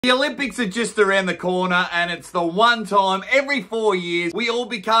The Olympics are just around the corner, and it's the one time every 4 years we all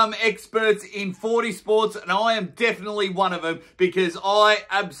become experts in 40 sports, and I am definitely one of them because I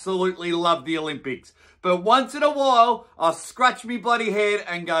absolutely love the Olympics. But once in a while, I scratch me bloody head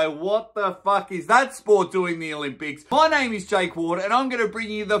and go, what the fuck is that sport doing in the Olympics? My name is Jake Ward, and I'm going to bring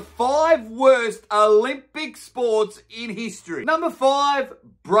you the 5 worst Olympic sports in history. Number 5,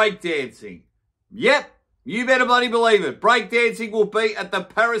 breakdancing. Yep. You better bloody believe it. Breakdancing will be at the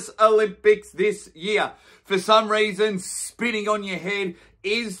Paris Olympics this year. For some reason, spinning on your head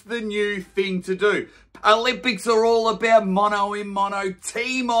is the new thing to do. Olympics are all about mono in mono,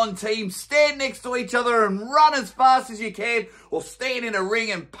 team on team. Stand next to each other and run as fast as you can, or stand in a ring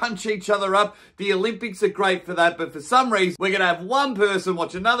and punch each other up. The Olympics are great for that, but for some reason, we're going to have one person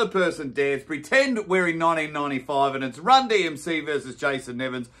watch another person dance, pretend we're in 1995 and it's Run DMC versus Jason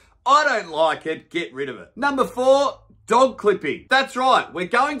Nevins. I don't like it. Get rid of it. Number 4, dog clipping. That's right. We're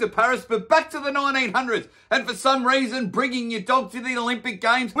going to Paris, but back to the 1900s. And for some reason, bringing your dog to the Olympic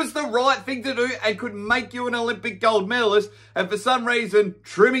Games was the right thing to do and could make you an Olympic gold medalist. And for some reason,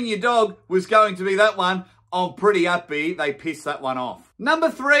 trimming your dog was going to be that one. I'm pretty upbeat they pissed that one off.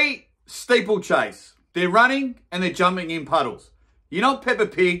 Number 3, steeplechase. They're running and they're jumping in puddles. You're not Peppa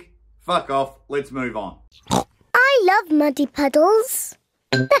Pig. Fuck off. Let's move on. I love muddy puddles.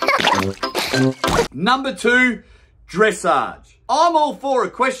 Number 2, dressage. I'm all for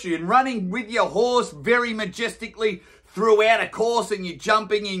equestrian, running with your horse very majestically throughout a course, and you're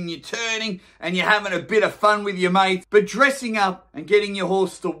jumping and you're turning and you're having a bit of fun with your mates. But dressing up and getting your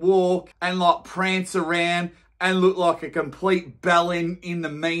horse to walk and like prance around and look like a complete bellend in the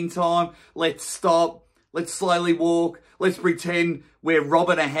meantime. Let's stop. Let's slowly walk. Let's pretend we're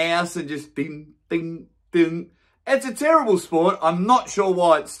robbing a house and just ding, ding, ding. It's a terrible sport. I'm not sure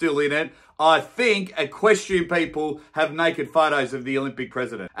why it's still in it. I think equestrian people have naked photos of the Olympic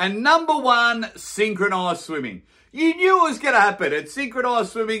president. And number 1, synchronized swimming. You knew it was going to happen. It's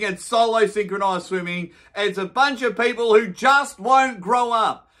synchronized swimming. It's solo synchronized swimming. It's a bunch of people who just won't grow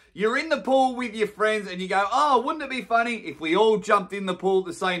up. You're in the pool with your friends and you go, oh, wouldn't it be funny if we all jumped in the pool at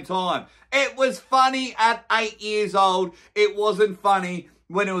the same time? It was funny at 8 years old. It wasn't funny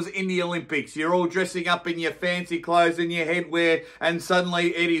when it was in the Olympics. You're all dressing up in your fancy clothes and your headwear, and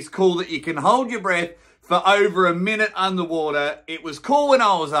suddenly it is cool that you can hold your breath for over a minute underwater. It was cool when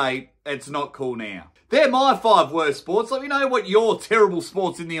I was 8. It's not cool now. They're my 5 worst sports. Let me know what your terrible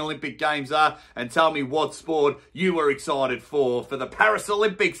sports in the Olympic Games are, and tell me what sport you were excited for the Paris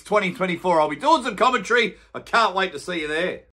Olympics 2024. I'll be doing some commentary. I can't wait to see you there.